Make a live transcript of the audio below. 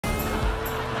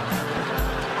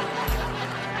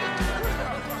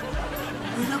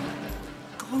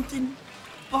golden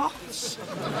balls.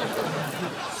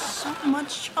 So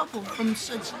much trouble from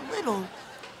such little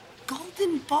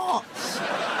golden balls.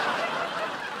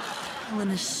 Helen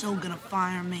is so gonna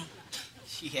fire me.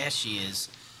 Yeah, she is.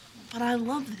 But I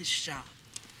love this job.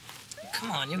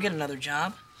 Come on, you'll get another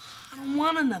job. I don't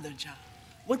want another job.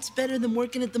 What's better than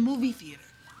working at the movie theater?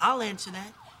 I'll answer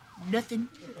that. Nothing.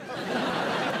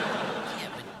 Yeah,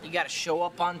 but you gotta show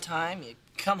up on time. You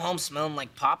come home smelling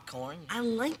like popcorn. I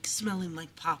like smelling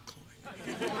like popcorn.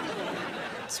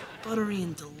 It's buttery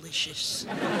and delicious.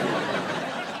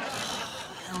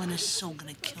 Helen is so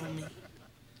gonna kill me.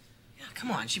 Yeah,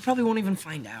 come on, she probably won't even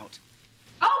find out.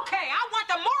 Okay, I want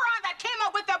the moron that came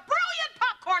up with the brilliant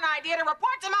popcorn idea to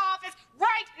report to my office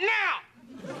right now!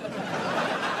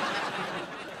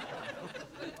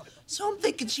 So I'm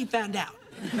thinking she found out.